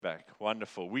Back.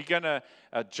 Wonderful. We're going to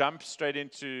jump straight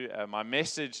into my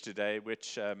message today,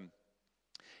 which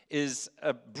is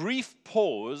a brief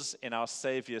pause in our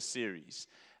Savior series.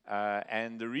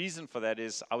 And the reason for that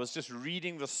is I was just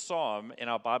reading the Psalm in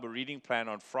our Bible reading plan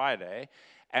on Friday,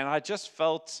 and I just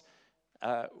felt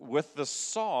with the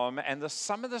Psalm and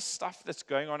some of the stuff that's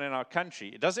going on in our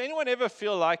country. Does anyone ever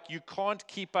feel like you can't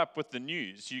keep up with the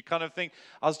news? You kind of think,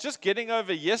 I was just getting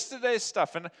over yesterday's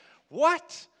stuff, and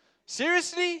what?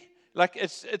 Seriously? Like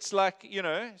it's like,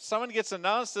 someone gets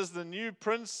announced as the new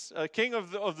prince, king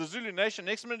of the Zulu nation.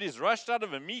 Next minute he's rushed out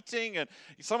of a meeting and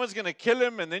someone's going to kill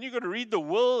him, and then you've got to read the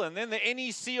will, and then the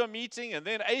NEC are meeting, and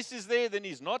then Ace is there, then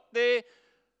he's not there.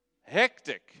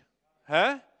 Hectic.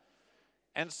 Huh?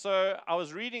 And so I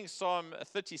was reading Psalm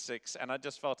 36, and I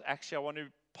just felt, actually, I want to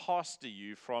pastor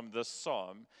you from this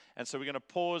psalm. And so we're going to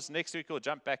pause. Next week we'll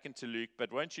jump back into Luke,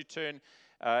 but won't you turn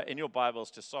in your Bibles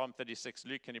to Psalm 36.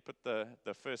 Luke, can you put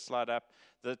the first slide up?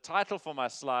 The title for my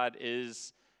slide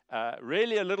is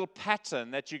really a little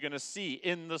pattern that you're going to see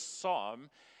in the psalm.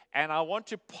 And I want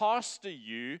to pastor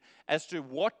you as to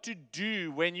what to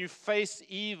do when you face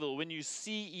evil, when you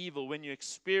see evil, when you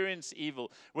experience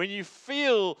evil, when you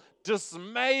feel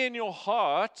dismay in your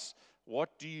heart.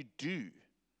 What do you do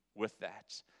with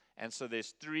that? And so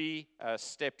there's three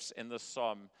steps in the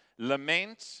psalm: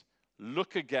 lament,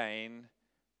 look again,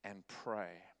 and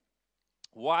pray.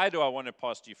 Why do I want to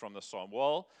pastor you from the psalm?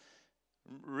 Well,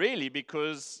 really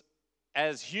because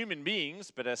as human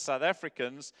beings, but as South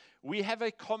Africans, we have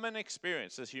a common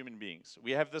experience as human beings.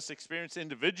 We have this experience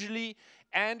individually,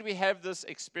 and we have this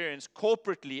experience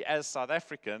corporately as South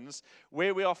Africans,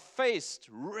 where we are faced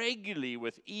regularly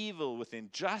with evil, with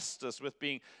injustice, with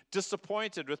being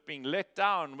disappointed, with being let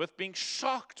down, with being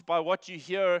shocked by what you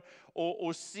hear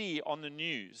or see on the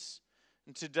news.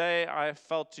 And today I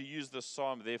felt to use this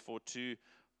psalm, therefore, to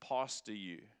pastor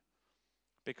you.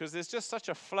 Because there's just such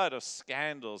a flood of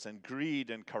scandals and greed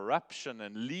and corruption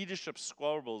and leadership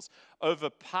squabbles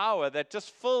over power that just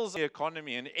fills the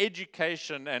economy and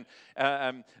education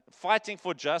and fighting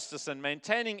for justice and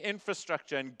maintaining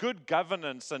infrastructure and good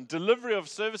governance and delivery of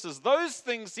services. Those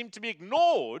things seem to be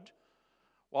ignored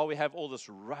while we have all this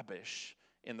rubbish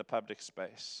in the public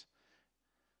space.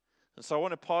 And so I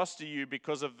want to pastor you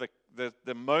because of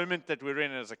the moment that we're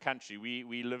in as a country.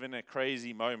 We live in a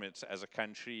crazy moment as a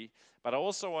country. But I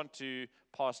also want to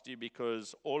pastor you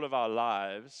because all of our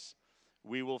lives,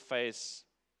 we will face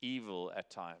evil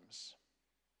at times.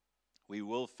 We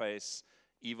will face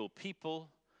evil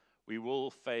people. We will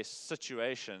face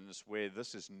situations where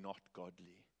this is not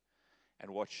godly.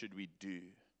 And what should we do?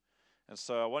 And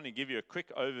so I want to give you a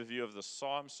quick overview of the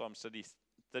Psalm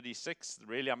 36.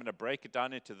 Really, I'm going to break it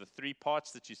down into the three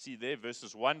parts that you see there.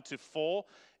 Verses 1 to 4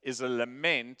 is a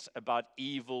lament about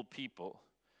evil people.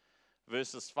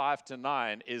 Verses 5 to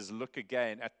 9 is look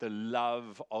again at the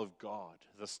love of God,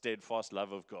 the steadfast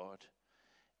love of God.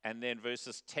 And then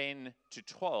verses 10 to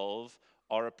 12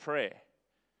 are a prayer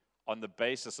on the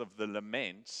basis of the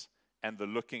lament and the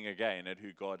looking again at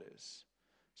who God is.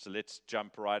 So let's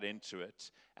jump right into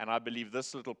it. And I believe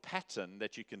this little pattern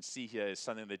that you can see here is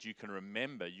something that you can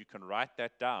remember. You can write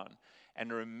that down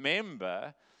and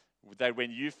remember that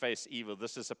when you face evil,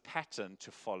 this is a pattern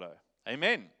to follow.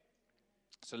 Amen.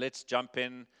 So let's jump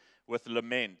in with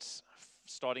lament.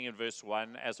 Starting in verse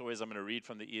 1. As always, I'm going to read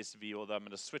from the ESV, although I'm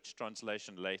going to switch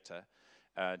translation later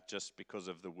just because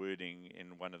of the wording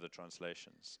in one of the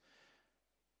translations.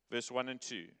 Verse 1 and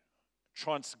 2.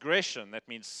 Transgression, that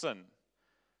means sin.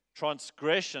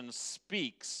 Transgression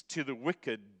speaks to the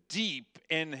wicked deep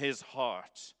in his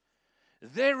heart.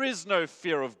 There is no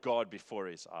fear of God before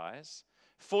his eyes,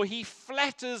 for he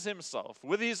flatters himself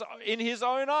in his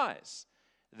own eyes,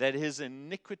 that his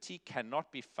iniquity cannot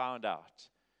be found out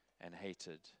and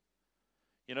hated.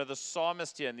 You know, the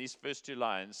psalmist here in these first two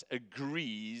lines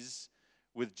agrees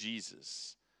with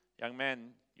Jesus. Young man,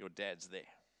 your dad's there.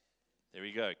 There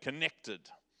we go, connected.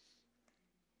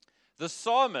 The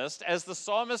psalmist, as the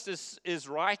psalmist is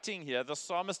writing here, the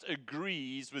psalmist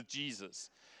agrees with Jesus.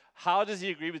 How does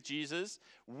he agree with Jesus?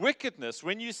 Wickedness,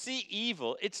 when you see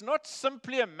evil, it's not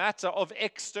simply a matter of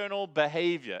external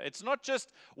behavior. It's not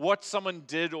just what someone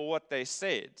did or what they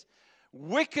said.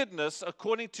 Wickedness,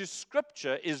 according to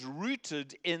Scripture, is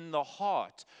rooted in the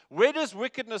heart. Where does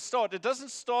wickedness start? It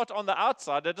doesn't start on the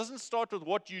outside. It doesn't start with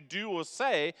what you do or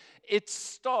say. It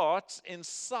starts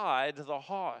inside the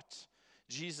heart.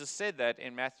 Jesus said that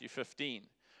in Matthew 15.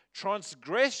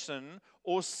 Transgression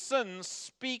or sin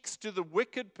speaks to the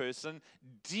wicked person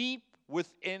deep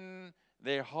within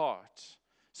their heart.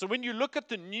 So when you look at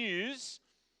the news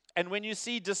and when you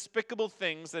see despicable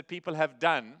things that people have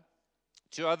done,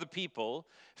 to other people,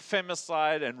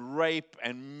 femicide and rape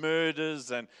and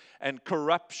murders and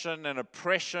corruption and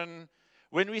oppression,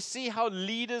 when we see how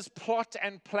leaders plot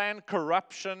and plan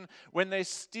corruption, when they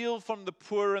steal from the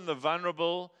poor and the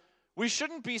vulnerable, we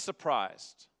shouldn't be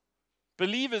surprised.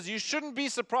 Believers, you shouldn't be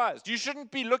surprised. You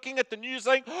shouldn't be looking at the news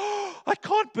saying, "Oh, I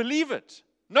can't believe it."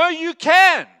 No, you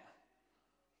can.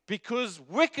 Because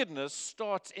wickedness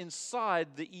starts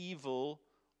inside the evil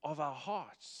of our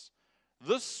hearts.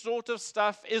 This sort of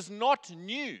stuff is not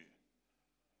new.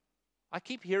 I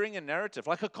keep hearing a narrative,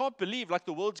 like I can't believe, like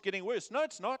the world's getting worse. No,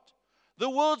 it's not. The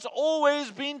world's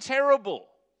always been terrible.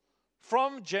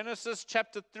 From Genesis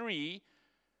chapter 3,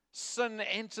 sin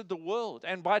entered the world.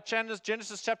 And by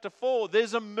Genesis chapter 4,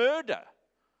 there's a murder.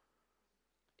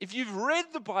 If you've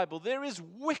read the Bible, there is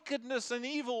wickedness and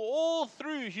evil all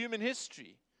through human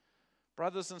history.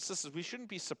 Brothers and sisters, we shouldn't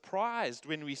be surprised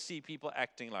when we see people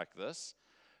acting like this.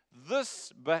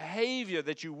 This behavior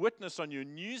that you witness on your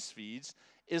news feeds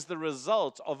is the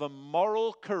result of a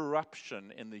moral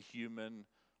corruption in the human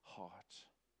heart.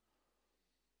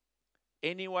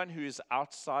 Anyone who is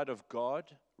outside of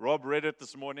God, Rob read it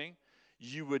this morning,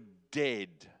 you were dead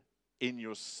in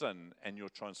your sin and your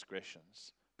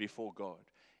transgressions before God.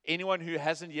 Anyone who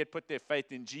hasn't yet put their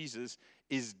faith in Jesus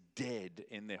is dead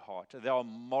in their heart. They are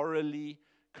morally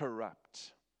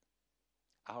corrupt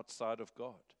outside of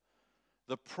God.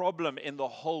 The problem in the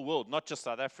whole world, not just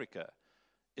South Africa,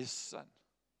 is sin.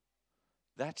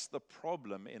 That's the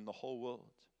problem in the whole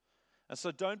world. And so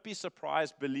don't be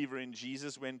surprised, believer in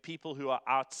Jesus, when people who are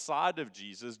outside of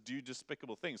Jesus do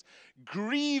despicable things.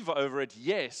 Grieve over it,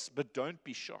 yes, but don't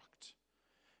be shocked.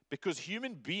 Because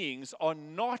human beings are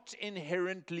not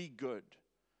inherently good.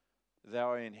 They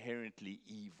are inherently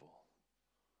evil.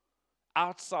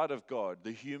 Outside of God,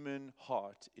 the human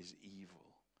heart is evil.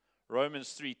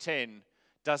 Romans 3:10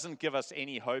 doesn't give us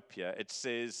any hope here. It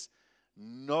says,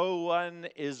 no one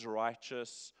is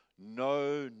righteous,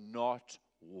 no, not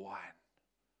one.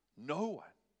 No one.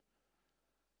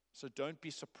 So don't be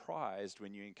surprised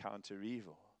when you encounter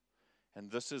evil.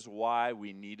 And this is why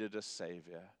we needed a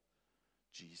Savior,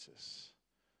 Jesus.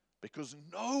 Because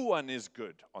no one is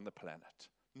good on the planet.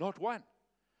 Not one.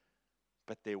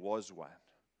 But there was one.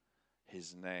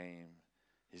 His name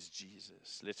is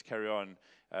Jesus. Let's carry on,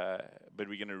 but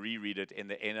we're going to reread it in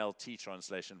the NLT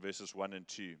translation, verses 1 and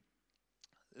 2.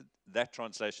 That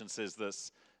translation says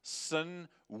this: sin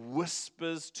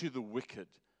whispers to the wicked.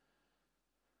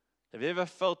 Have you ever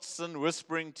felt sin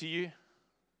whispering to you?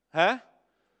 Huh?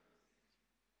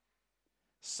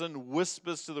 Sin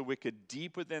whispers to the wicked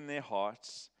deep within their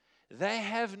hearts. They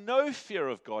have no fear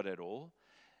of God at all.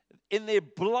 In their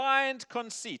blind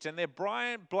conceit and their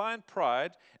blind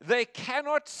pride, they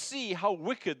cannot see how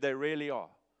wicked they really are.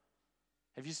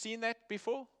 Have you seen that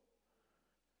before?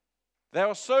 They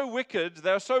are so wicked,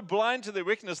 they are so blind to their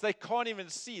wickedness, they can't even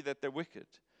see that they're wicked.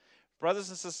 Brothers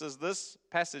and sisters, this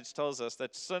passage tells us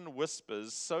that sin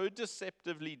whispers so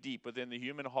deceptively deep within the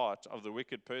human heart of the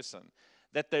wicked person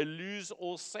that they lose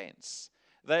all sense.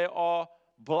 They are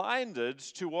blinded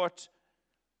to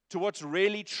what's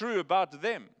really true about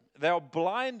them. They are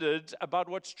blinded about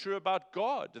what's true about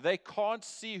God. They can't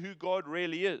see who God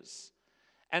really is.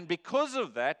 And because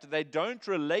of that, they don't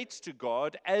relate to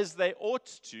God as they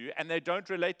ought to, and they don't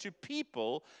relate to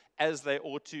people as they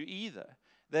ought to either.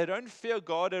 They don't fear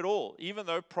God at all, even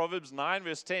though Proverbs 9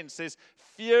 verse 10 says,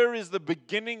 fear is the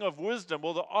beginning of wisdom.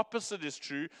 Well, the opposite is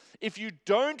true. If you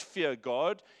don't fear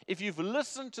God, if you've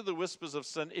listened to the whispers of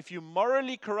sin, if you're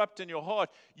morally corrupt in your heart,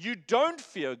 you don't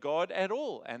fear God at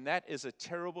all. And that is a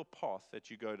terrible path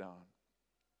that you go down.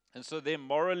 And so their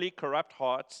morally corrupt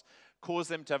hearts cause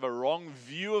them to have a wrong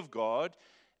view of God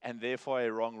and therefore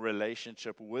a wrong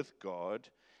relationship with God.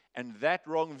 And that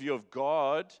wrong view of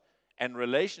God and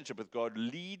relationship with God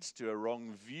leads to a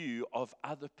wrong view of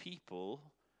other people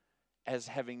as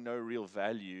having no real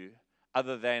value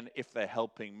other than if they're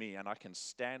helping me. And I can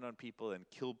stand on people and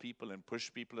kill people and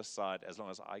push people aside as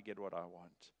long as I get what I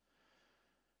want.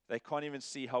 They can't even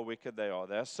see how wicked they are.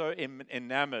 They're so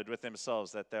enamored with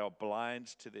themselves that they are blind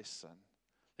to their sin.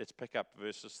 Let's pick up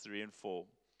verses 3 and 4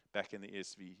 back in the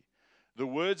ESV. The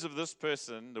words of this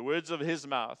person, the words of his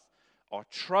mouth, are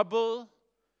trouble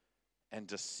and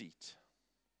deceit.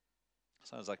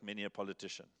 Sounds like many a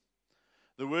politician.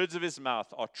 The words of his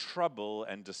mouth are trouble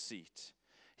and deceit.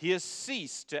 He has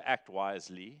ceased to act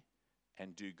wisely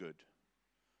and do good.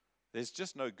 There's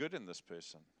just no good in this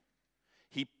person.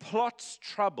 He plots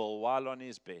trouble while on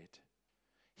his bed.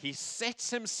 He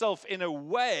sets himself in a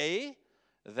way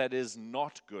that is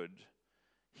not good.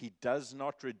 He does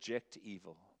not reject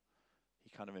evil. He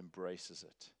kind of embraces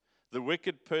it. The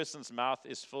wicked person's mouth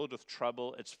is filled with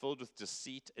trouble, it's filled with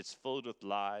deceit, it's filled with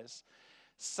lies.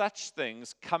 Such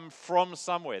things come from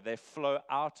somewhere. They flow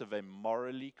out of a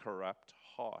morally corrupt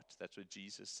heart. That's what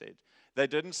Jesus said. They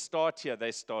didn't start here,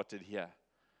 they started here.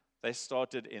 They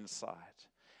started inside.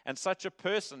 And such a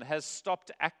person has stopped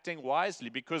acting wisely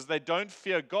because they don't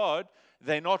fear God.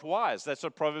 They're not wise. That's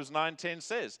what Proverbs 9:10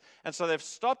 says. And so they've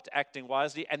stopped acting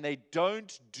wisely and they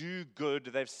don't do good.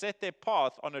 They've set their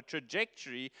path on a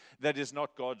trajectory that is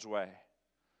not God's way.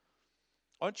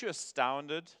 Aren't you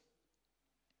astounded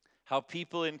how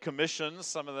people in commissions,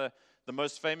 some of the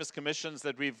most famous commissions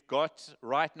that we've got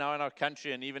right now in our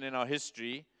country and even in our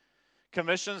history,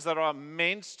 commissions that are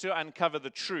meant to uncover the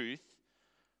truth,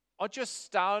 aren't you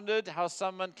astounded how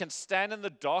someone can stand in the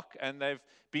dock and they've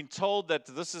been told that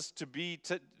this is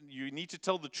you need to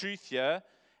tell the truth here,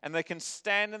 and they can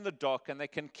stand in the dock and they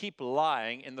can keep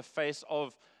lying in the face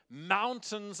of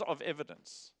mountains of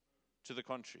evidence to the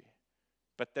contrary.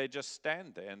 But they just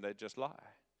stand there and they just lie.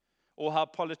 Or how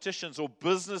politicians or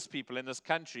business people in this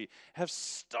country have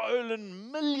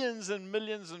stolen millions and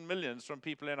millions and millions from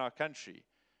people in our country,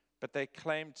 but they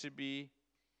claim to be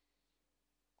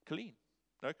clean.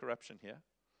 No corruption here.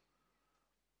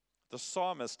 The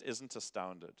psalmist isn't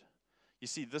astounded. You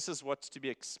see, this is what's to be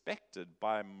expected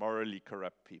by morally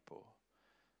corrupt people.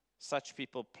 Such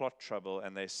people plot trouble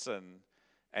and they sin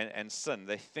and sin.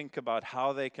 They think about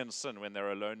how they can sin when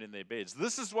they're alone in their beds.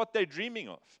 This is what they're dreaming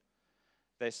of.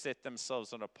 They set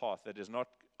themselves on a path that is not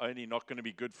only not going to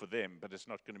be good for them, but it's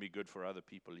not going to be good for other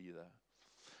people either.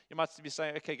 You might be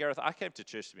saying, okay, Gareth, I came to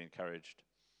church to be encouraged.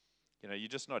 You're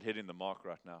just not hitting the mark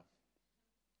right now.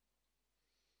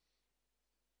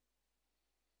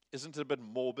 Isn't it a bit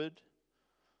morbid,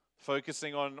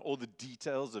 focusing on all the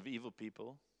details of evil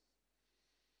people?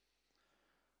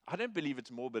 I don't believe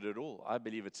it's morbid at all. I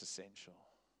believe it's essential.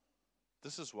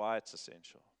 This is why it's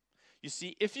essential. You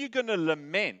see, if you're going to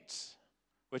lament,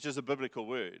 which is a biblical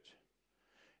word,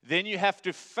 then you have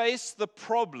to face the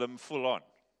problem full on.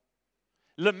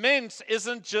 Lament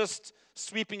isn't just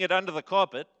sweeping it under the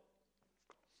carpet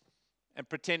and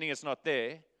pretending it's not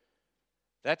there.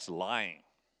 That's lying.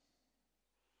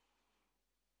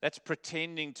 That's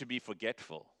pretending to be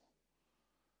forgetful.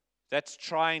 That's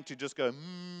trying to just go,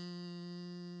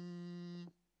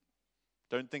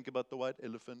 Don't think about the white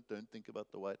elephant. Don't think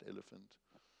about the white elephant.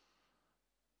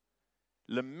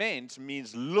 Lament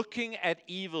means looking at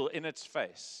evil in its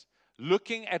face,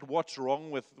 looking at what's wrong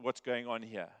with what's going on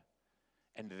here,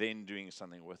 and then doing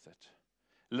something with it.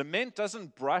 Lament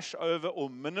doesn't brush over or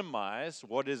minimize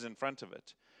what is in front of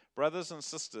it. Brothers and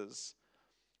sisters,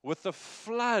 with the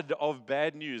flood of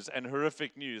bad news and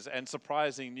horrific news and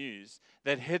surprising news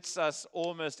that hits us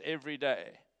almost every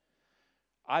day,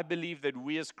 I believe that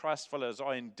we as Christ followers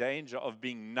are in danger of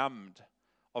being numbed,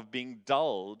 of being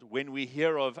dulled when we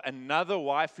hear of another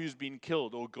wife who's been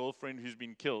killed or girlfriend who's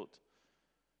been killed.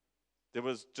 There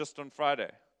was just on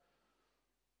Friday,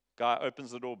 guy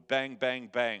opens the door, bang, bang,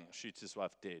 bang, shoots his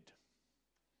wife dead.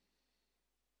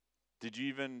 Did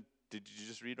you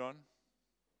just read on?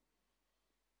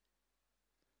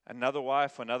 Another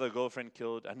wife, another girlfriend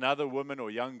killed, another woman or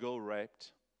young girl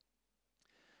raped.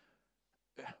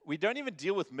 We don't even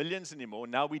deal with millions anymore.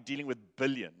 Now we're dealing with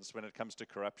billions when it comes to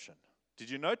corruption. Did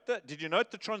you note that? Did you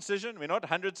note the transition? We're not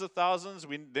hundreds of thousands,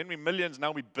 then we're millions,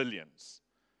 now we're billions.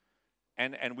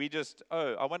 And we just,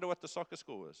 I wonder what the soccer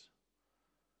score was.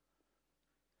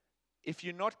 If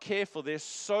you're not careful, there's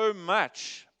so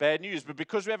much bad news, but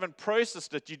because we haven't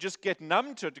processed it, you just get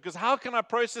numb to it, because how can I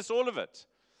process all of it?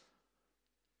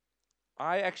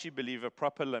 I actually believe a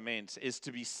proper lament is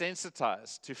to be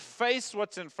sensitized, to face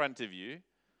what's in front of you,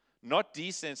 not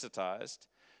desensitized,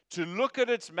 to look at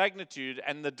its magnitude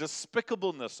and the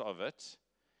despicableness of it,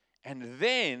 and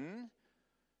then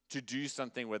to do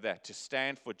something with that, to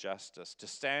stand for justice, to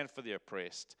stand for the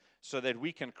oppressed, so that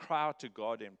we can cry out to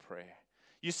God in prayer.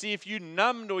 You see, if you're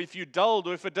numbed or if you're dulled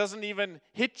or if it doesn't even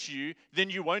hit you, then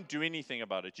you won't do anything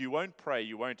about it. You won't pray,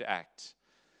 you won't act.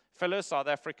 Fellow South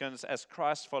Africans, as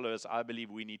Christ followers, I believe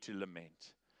we need to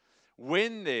lament.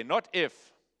 When there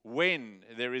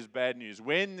is bad news,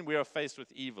 when we are faced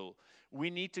with evil, we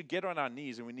need to get on our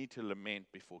knees and we need to lament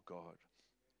before God.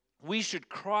 We should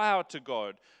cry out to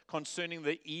God concerning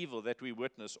the evil that we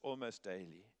witness almost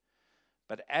daily.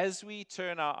 But as we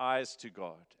turn our eyes to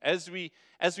God, as we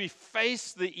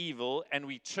face the evil and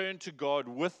we turn to God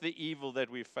with the evil that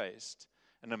we faced,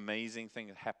 an amazing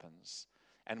thing happens.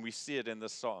 And we see it in the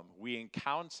psalm. We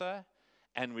encounter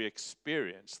and we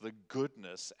experience the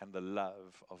goodness and the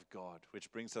love of God,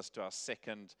 which brings us to our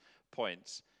second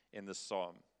point in the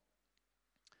psalm.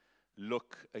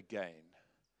 Look again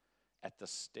at the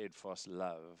steadfast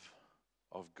love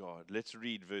of God. Let's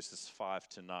read verses 5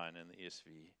 to 9 in the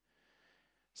ESV.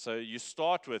 So you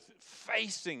start with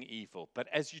facing evil, but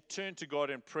as you turn to God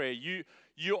in prayer,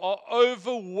 you are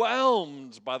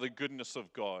overwhelmed by the goodness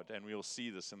of God, and we'll see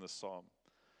this in the psalm.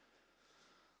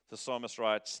 The psalmist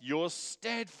writes, your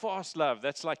steadfast love,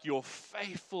 that's like your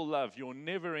faithful love, your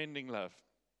never-ending love.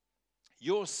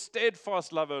 Your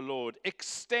steadfast love, O Lord,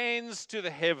 extends to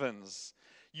the heavens,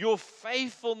 your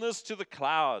faithfulness to the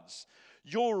clouds.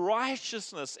 Your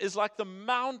righteousness is like the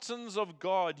mountains of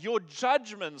God. Your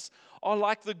judgments are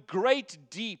like the great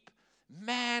deep.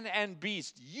 Man and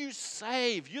beast, you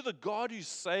save. You're the God who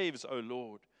saves, O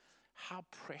Lord. How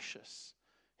precious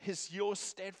is your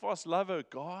steadfast love, O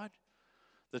God.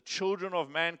 The children of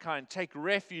mankind take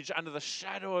refuge under the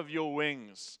shadow of your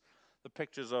wings. The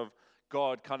pictures of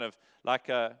God kind of like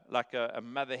a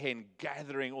mother hen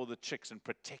gathering all the chicks and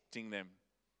protecting them.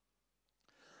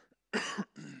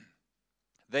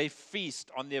 They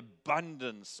feast on the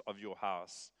abundance of your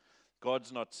house.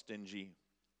 God's not stingy.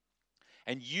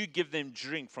 And you give them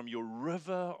drink from your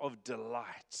river of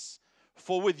delights.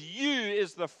 For with you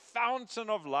is the fountain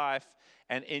of life,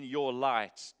 and in your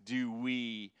light do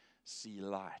we see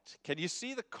light. Can you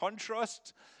see the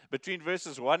contrast between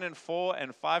verses 1 and 4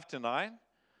 and 5 to 9?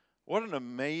 What an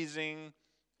amazing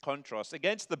contrast.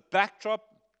 Against the backdrop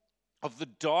of the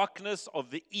darkness, of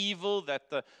the evil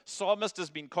that the psalmist has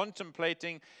been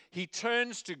contemplating, he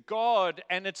turns to God,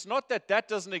 and it's not that that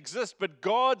doesn't exist, but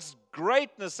God's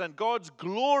greatness and God's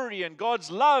glory and God's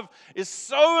love is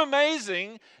so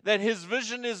amazing that his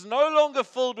vision is no longer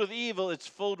filled with evil, it's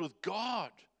filled with God.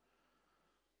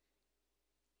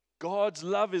 God's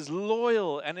love is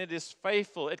loyal and it is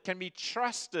faithful. It can be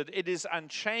trusted. It is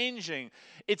unchanging.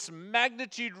 Its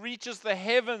magnitude reaches the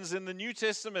heavens. In the New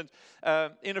Testament,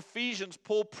 in Ephesians,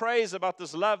 Paul prays about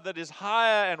this love that is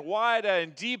higher and wider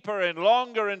and deeper and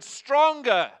longer and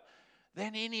stronger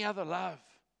than any other love.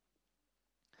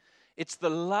 It's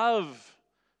the love,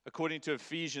 according to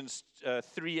Ephesians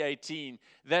 3:18,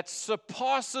 that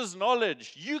surpasses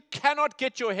knowledge. You cannot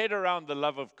get your head around the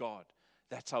love of God.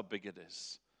 That's how big it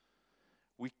is.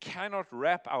 We cannot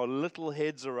wrap our little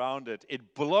heads around it.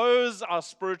 It blows our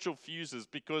spiritual fuses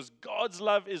because God's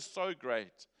love is so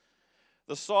great.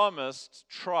 The psalmist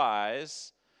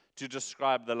tries to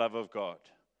describe the love of God.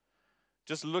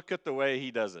 Just look at the way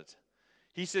he does it.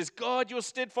 He says, God, your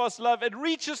steadfast love, it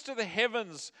reaches to the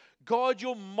heavens. God,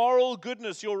 your moral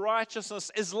goodness, your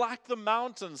righteousness is like the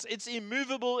mountains. It's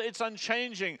immovable, it's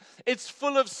unchanging. It's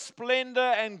full of splendor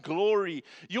and glory.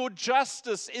 Your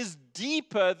justice is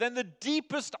deeper than the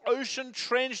deepest ocean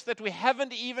trench that we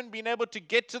haven't even been able to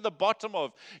get to the bottom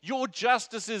of. Your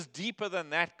justice is deeper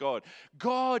than that, God.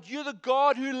 God, you're the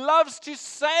God who loves to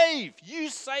save. You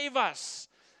save us.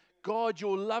 God,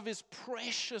 your love is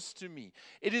precious to me.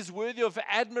 It is worthy of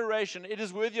admiration. It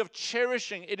is worthy of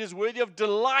cherishing. It is worthy of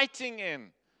delighting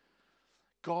in.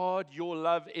 God, your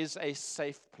love is a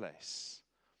safe place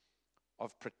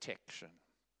of protection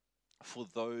for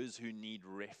those who need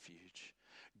refuge.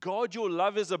 God, your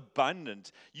love is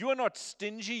abundant. You are not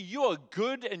stingy. You are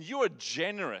good and you are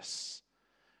generous.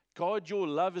 God, your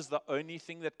love is the only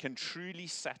thing that can truly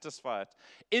satisfy it.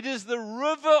 It is the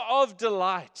river of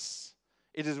delights.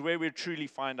 It is where we truly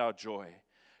find our joy.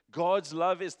 God's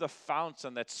love is the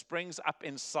fountain that springs up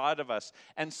inside of us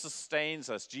and sustains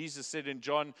us. Jesus said in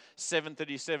John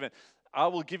 7:37, I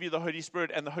will give you the Holy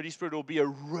Spirit, and the Holy Spirit will be a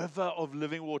river of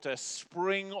living water, a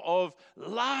spring of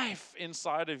life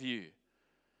inside of you.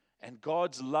 And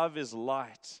God's love is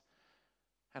light.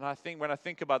 And I think when I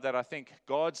think about that, I think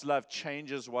God's love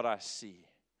changes what I see.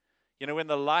 You know, when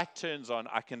the light turns on,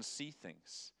 I can see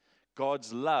things.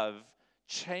 God's love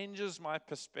changes my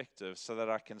perspective so that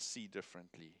I can see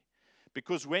differently.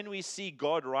 Because when we see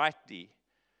God rightly,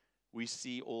 we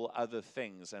see all other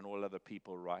things and all other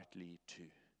people rightly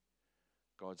too.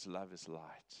 God's love is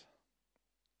light.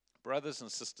 Brothers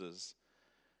and sisters,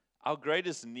 our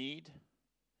greatest need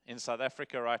in South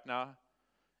Africa right now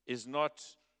is not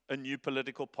a new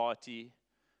political party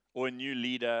or a new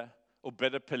leader or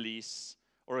better police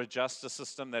or a justice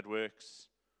system that works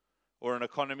or an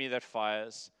economy that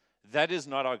fires. That is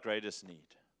not our greatest need.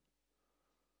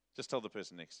 Just tell the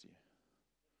person next to you.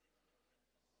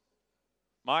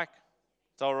 Mike,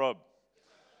 tell Rob.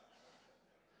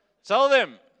 Tell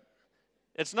them,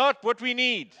 it's not what we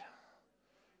need.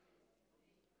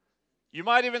 You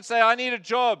might even say, I need a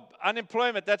job,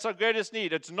 unemployment, that's our greatest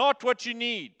need. It's not what you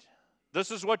need. This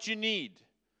is what you need.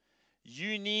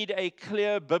 You need a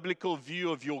clear biblical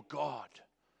view of your God.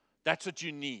 That's what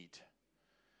you need.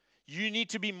 You need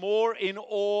to be more in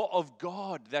awe of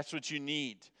God. That's what you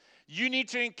need. You need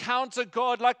to encounter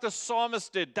God like the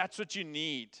psalmist did. That's what you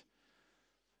need.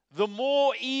 The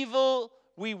more evil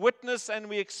we witness and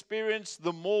we experience,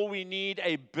 the more we need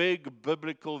a big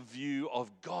biblical view of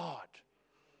God.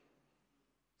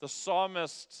 The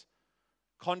psalmist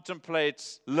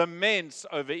contemplates, laments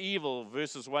over evil,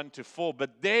 verses 1 to 4,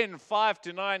 but then 5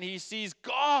 to 9, he sees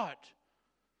God.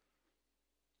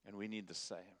 And we need the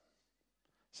same.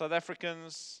 South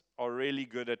Africans are really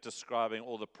good at describing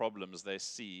all the problems they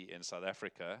see in South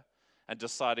Africa and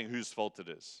deciding whose fault it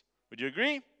is. Would you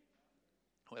agree?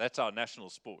 Well, that's our national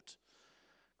sport.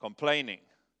 Complaining.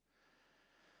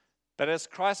 But as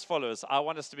Christ followers, I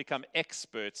want us to become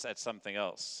experts at something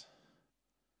else.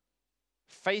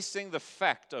 Facing the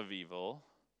fact of evil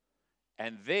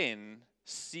and then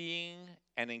seeing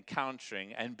and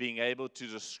encountering and being able to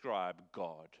describe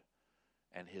God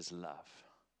and His love.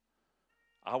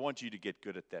 I want you to get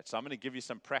good at that. So I'm going to give you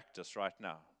some practice right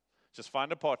now. Just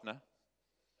find a partner.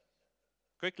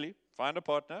 Quickly, find a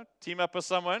partner. Team up with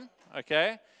someone,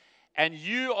 okay? And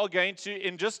you are going to,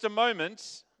 in just a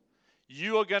moment,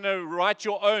 you are going to write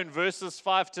your own verses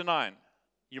 5 to 9.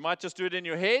 You might just do it in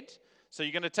your head. So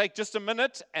you're going to take just a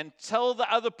minute and tell the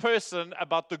other person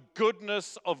about the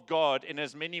goodness of God in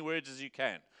as many words as you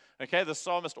can. Okay, the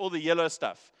psalmist, all the yellow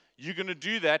stuff. You're going to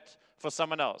do that for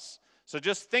someone else. So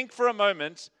just think for a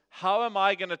moment, how am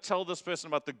I going to tell this person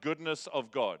about the goodness of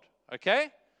God? Okay?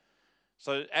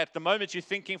 So at the moment you're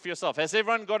thinking for yourself, has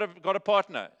everyone got a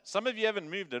partner? Some of you haven't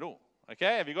moved at all.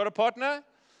 Okay, have you got a partner?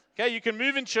 Okay, you can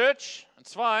move in church.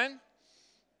 It's fine.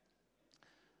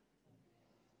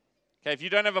 Okay, if you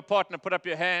don't have a partner, put up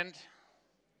your hand.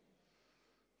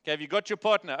 Okay, have you got your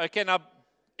partner? Okay, now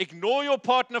ignore your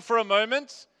partner for a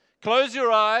moment. Close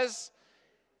your eyes.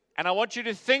 And I want you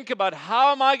to think about,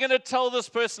 how am I going to tell this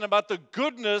person about the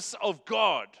goodness of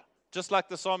God? Just like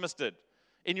the psalmist did,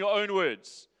 in your own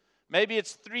words. Maybe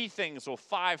it's 3 things or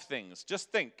 5 things. Just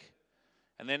think.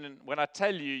 And then when I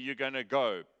tell you, you're going to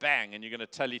go, bang, and you're going to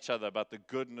tell each other about the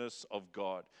goodness of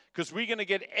God. Because we're going to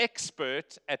get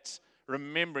expert at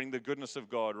remembering the goodness of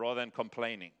God rather than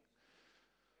complaining.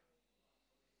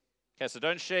 Okay, so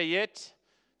don't share yet.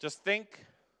 Just think.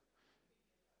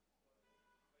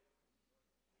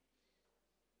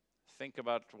 Think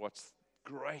about what's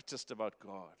greatest about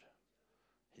God,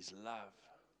 His love.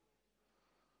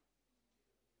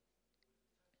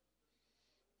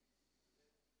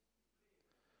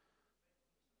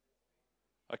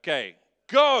 Okay,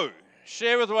 go.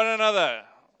 Share with one another,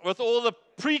 with all the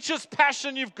preacher's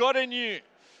passion you've got in you.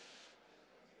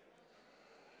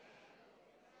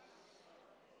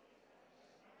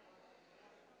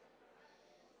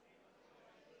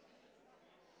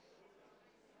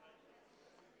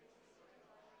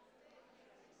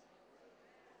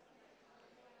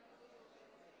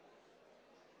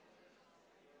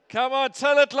 Come on,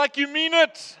 tell it like you mean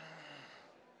it.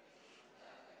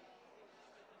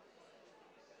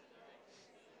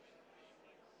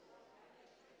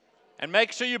 And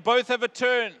make sure you both have a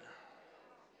turn.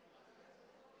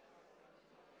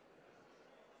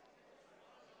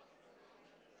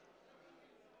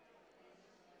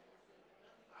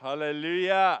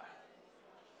 Hallelujah.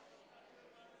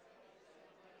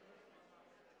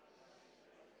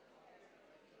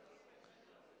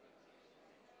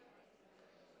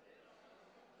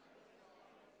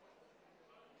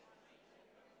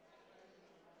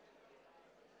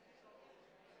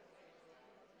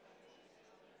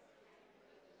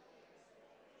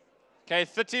 Okay,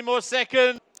 30 more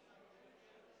seconds.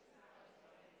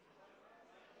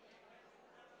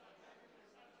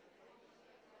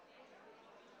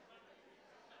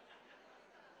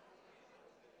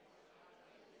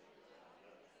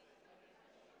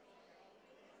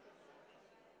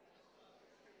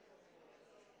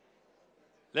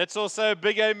 Let's all say a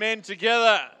big amen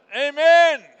together.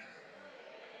 Amen.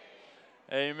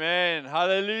 Amen.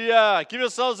 Hallelujah. Give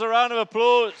yourselves a round of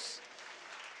applause.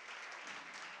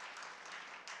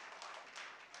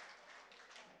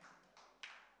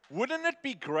 Wouldn't it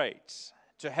be great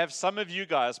to have some of you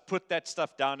guys put that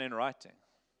stuff down in writing?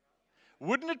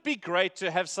 Wouldn't it be great to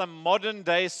have some modern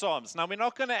day Psalms? Now, we're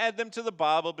not going to add them to the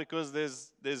Bible because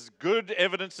there's good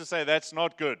evidence to say that's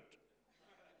not good.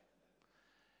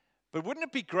 But wouldn't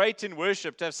it be great in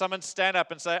worship to have someone stand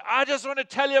up and say, I just want to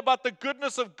tell you about the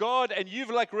goodness of God, and you've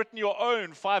like written your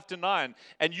own 5 to 9,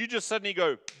 and you just suddenly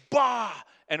go, bah,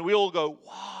 and we all go,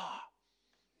 wow.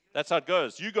 That's how it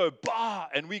goes. You go, bah,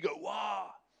 and we go, wow.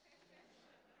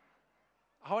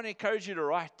 I want to encourage you to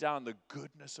write down the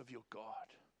goodness of your God,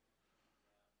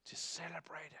 to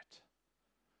celebrate it.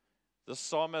 The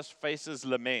psalmist faces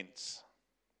laments.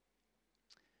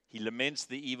 He laments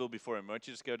the evil before him. Won't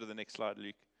you just go to the next slide,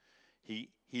 Luke? He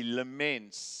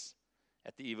laments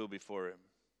at the evil before him.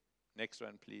 Next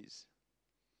one, please.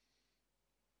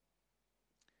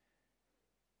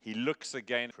 He looks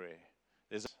again at prayer.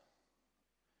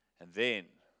 And then,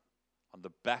 on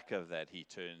the back of that, he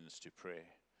turns to prayer.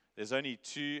 There's only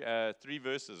three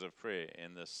verses of prayer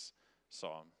in this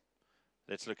psalm.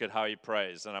 Let's look at how he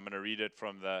prays. And I'm going to read it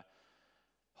from the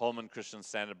Holman Christian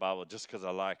Standard Bible just because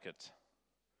I like it.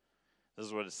 This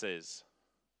is what it says.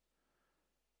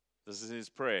 This is his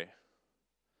prayer.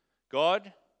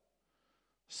 God,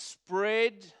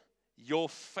 spread your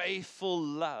faithful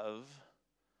love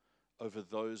over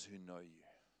those who know you.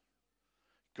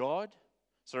 God,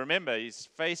 so remember, he's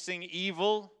facing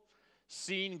evil,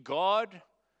 seeing God.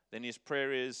 Then his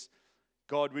prayer is,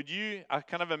 God, would you, I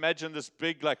kind of imagine this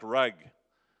big like rug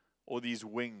or these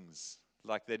wings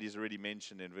like that he's already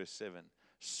mentioned in verse 7.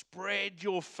 Spread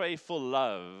your faithful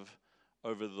love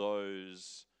over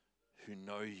those who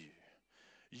know you.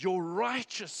 Your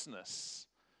righteousness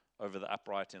over the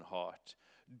upright in heart.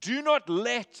 Do not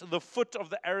let the foot of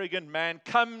the arrogant man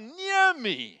come near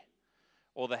me,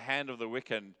 or the hand of the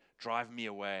wicked drive me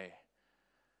away.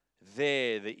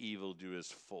 There the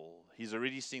evildoers fall. He's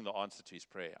already seen the answer to his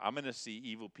prayer. I'm going to see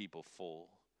evil people fall.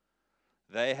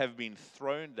 They have been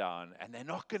thrown down, and they're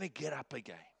not going to get up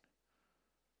again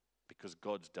because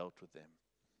God's dealt with them.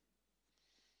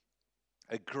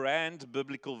 A grand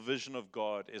biblical vision of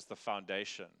God is the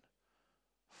foundation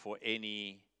for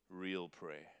any real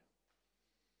prayer.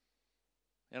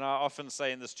 And I often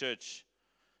say in this church,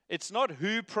 it's not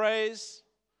who prays,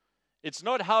 it's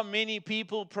not how many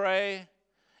people pray,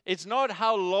 it's not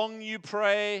how long you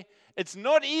pray, it's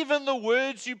not even the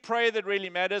words you pray that really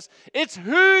matters, it's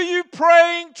who you're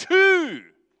praying to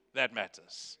that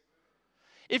matters.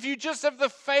 If you just have the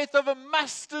faith of a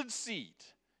mustard seed,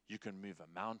 you can move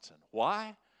a mountain.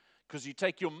 Why? Because you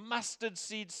take your mustard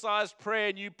seed sized prayer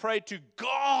and you pray to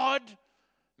God.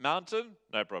 Mountain,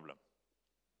 no problem.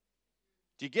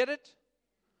 Do you get it?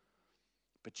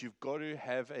 But you've got to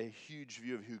have a huge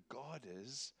view of who God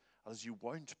is, else you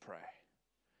won't pray.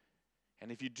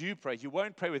 And if you do pray, you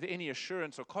won't pray with any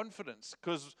assurance or confidence.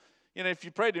 Because, if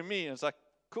you pray to me, it's like,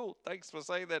 cool, thanks for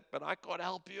saying that, but I can't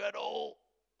help you at all.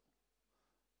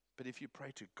 But if you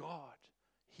pray to God,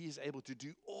 He is able to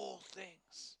do all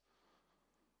things.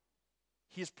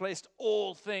 He has placed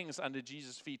all things under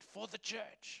Jesus' feet for the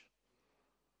church.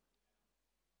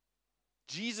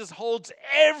 Jesus holds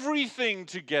everything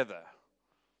together.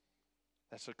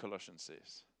 That's what Colossians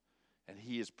says. And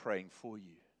He is praying for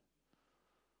you.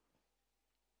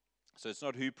 So it's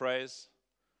not who prays.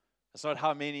 It's not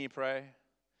how many you pray.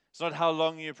 It's not how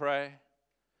long you pray.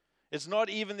 It's not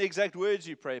even the exact words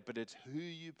you pray, but it's who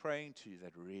you're praying to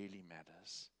that really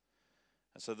matters.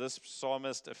 And so this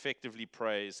psalmist effectively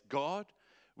prays, God,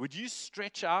 would you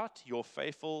stretch out your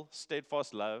faithful,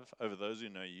 steadfast love over those who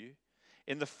know you?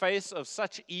 In the face of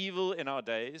such evil in our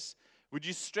days, would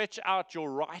you stretch out your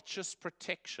righteous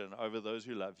protection over those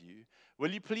who love you?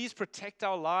 Will you please protect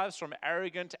our lives from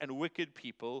arrogant and wicked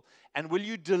people? And will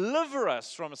you deliver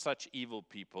us from such evil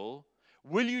people?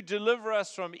 Will you deliver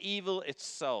us from evil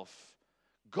itself?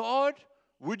 God,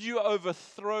 would you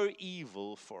overthrow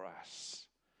evil for us?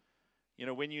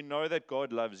 When you know that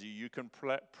God loves you, you can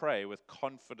pray with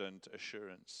confident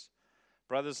assurance.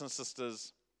 Brothers and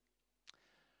sisters,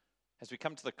 as we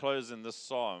come to the close in this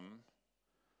psalm,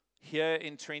 here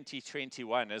in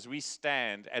 2021, as we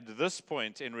stand at this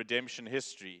point in redemption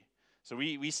history, so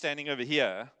we're standing over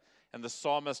here, and the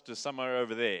psalmist is somewhere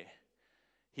over there.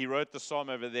 He wrote the psalm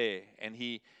over there, and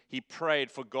he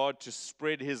prayed for God to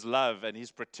spread His love and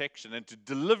His protection and to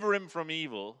deliver him from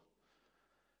evil.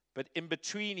 But in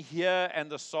between here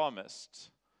and the psalmist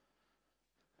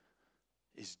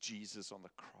is Jesus on the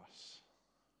cross,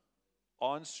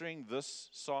 answering this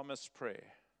psalmist's prayer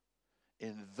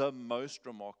in the most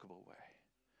remarkable way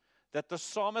that the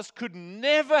psalmist could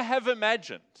never have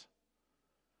imagined.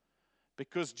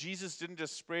 Because Jesus didn't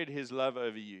just spread His love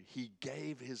over you, He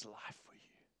gave His life for you.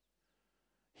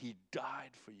 He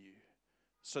died for you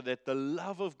so that the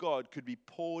love of God could be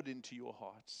poured into your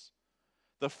hearts.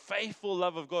 The faithful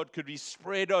love of God could be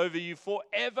spread over you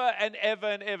forever and ever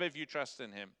and ever if you trust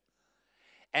in Him.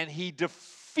 And He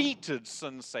defeated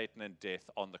sin, Satan, and death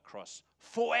on the cross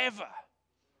forever.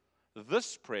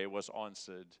 This prayer was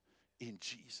answered in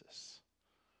Jesus.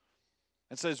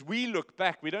 And so as we look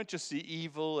back, we don't just see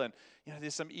evil and,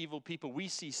 there's some evil people. We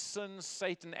see sin,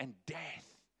 Satan, and death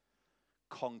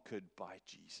conquered by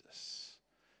Jesus.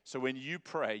 So when you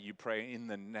pray in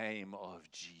the name of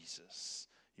Jesus,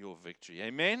 your victory.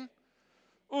 Amen?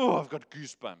 Oh, I've got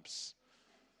goosebumps.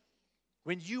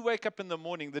 When you wake up in the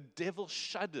morning, the devil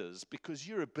shudders because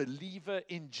you're a believer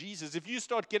in Jesus. If you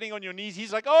start getting on your knees,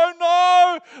 he's like, oh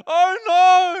no, oh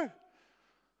no.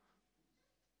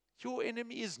 Your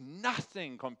enemy is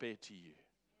nothing compared to you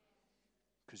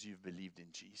because you've believed in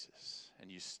Jesus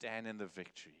and you stand in the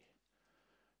victory.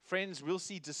 Friends, we'll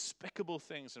see despicable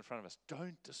things in front of us.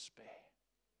 Don't despair.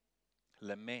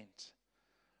 Lament.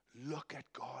 Look at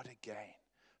God again.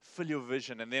 Fill your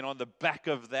vision. And then on the back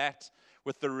of that,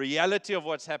 with the reality of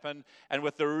what's happened and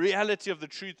with the reality of the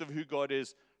truth of who God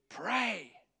is,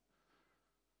 pray.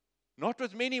 Not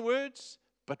with many words,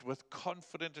 but with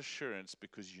confident assurance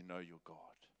because you know your God.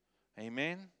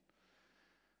 Amen?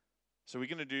 So we're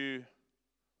going to do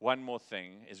one more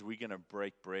thing, is we're going to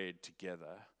break bread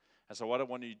together. And so what I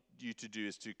want you to do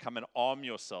is to come and arm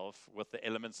yourself with the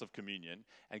elements of communion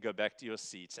and go back to your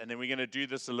seats. And then we're going to do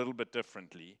this a little bit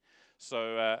differently.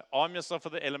 So arm yourself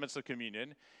with the elements of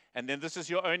communion. And then this is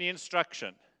your only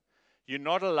instruction. You're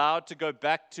not allowed to go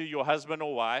back to your husband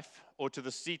or wife or to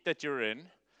the seat that you're in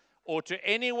or to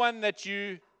anyone that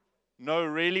you know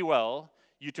really well.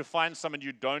 You to find someone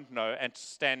you don't know and to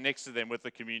stand next to them with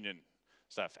the communion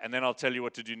stuff. And then I'll tell you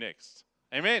what to do next.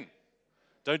 Amen.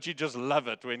 Don't you just love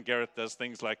it when Gareth does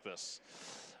things like this?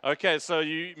 Okay, so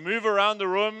you move around the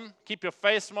room, keep your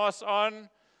face mask on,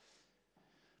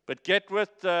 but get with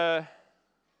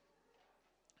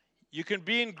you can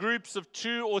be in groups of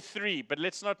 2 or 3, but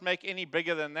let's not make any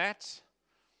bigger than that.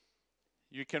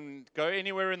 You can go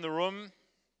anywhere in the room,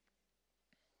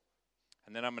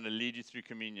 and then I'm going to lead you through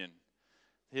communion.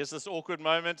 Here's this awkward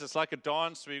moment. It's like a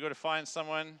dance where you've got to find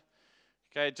someone.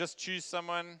 Okay, just choose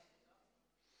someone. You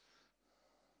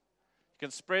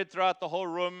can spread throughout the whole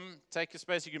room. Take your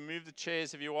space. You can move the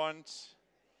chairs if you want.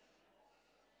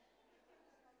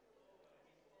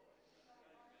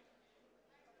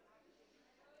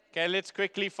 Okay, let's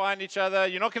quickly find each other.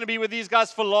 You're not going to be with these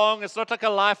guys for long. It's not like a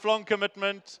lifelong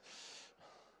commitment.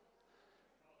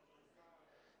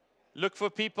 Look for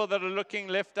people that are looking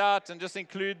left out and just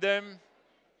include them.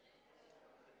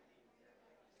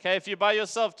 Okay, if you're by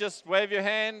yourself, just wave your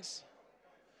hands.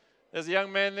 There's a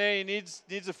young man there. He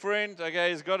needs a friend. Okay,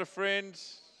 he's got a friend.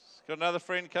 He's got another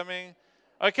friend coming.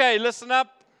 Okay, listen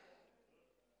up.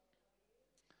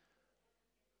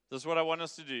 This is what I want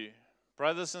us to do.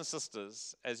 Brothers and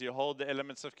sisters, as you hold the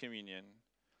elements of communion,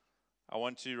 I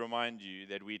want to remind you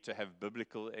that we're to have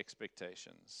biblical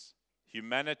expectations.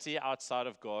 Humanity outside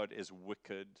of God is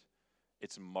wicked.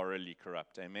 It's morally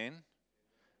corrupt. Amen?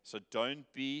 So don't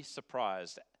be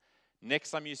surprised.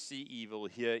 Next time you see evil,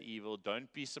 hear evil,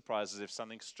 don't be surprised as if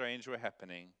something strange were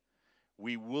happening.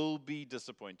 We will be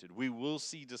disappointed. We will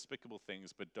see despicable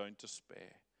things, but don't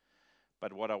despair.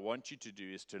 But what I want you to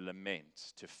do is to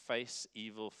lament, to face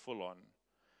evil full on,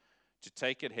 to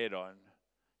take it head on,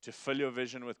 to fill your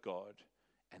vision with God,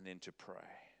 and then to pray.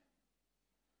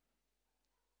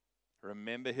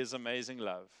 Remember His amazing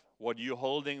love. What you're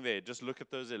holding there, just look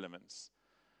at those elements.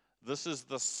 This is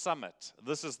the summit.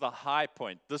 This is the high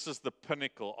point. This is the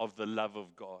pinnacle of the love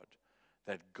of God.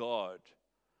 That God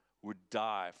would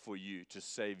die for you to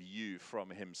save you from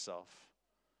Himself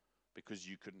because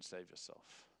you couldn't save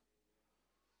yourself.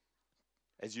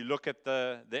 As you look at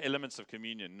the elements of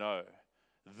communion, know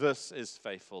this is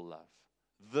faithful love.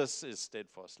 This is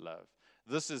steadfast love.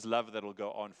 This is love that will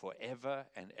go on forever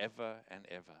and ever and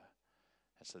ever.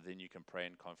 And so then you can pray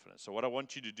in confidence. So what I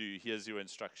want you to do, here's your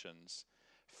instructions.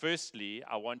 Firstly,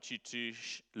 I want you to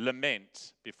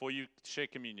lament before you share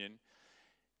communion.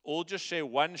 Or just share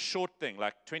one short thing,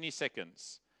 like 20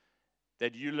 seconds,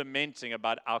 that you're lamenting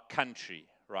about our country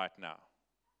right now.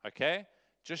 Okay?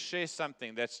 Just share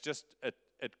something that's just,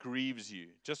 it grieves you.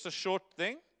 Just a short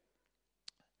thing.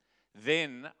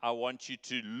 Then I want you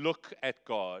to look at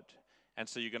God. And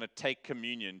so you're going to take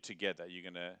communion together. You're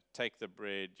going to take the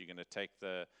bread. You're going to take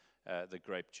the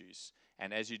grape juice.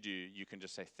 And as you do, you can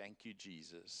just say, thank you,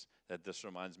 Jesus, that this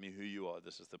reminds me who you are.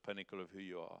 This is the pinnacle of who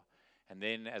you are. And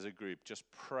then as a group, just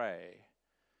pray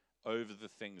over the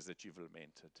things that you've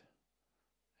lamented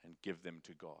and give them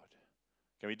to God.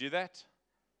 Can we do that?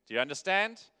 Do you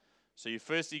understand? So you're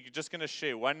just going to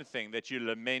share one thing that you're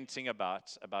lamenting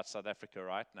about South Africa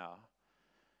right now.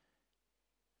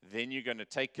 Then you're going to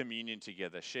take communion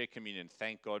together, share communion,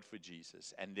 thank God for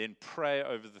Jesus, and then pray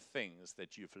over the things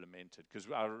that you've lamented. Because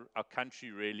our country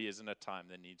really is in a time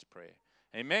that needs prayer.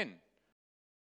 Amen.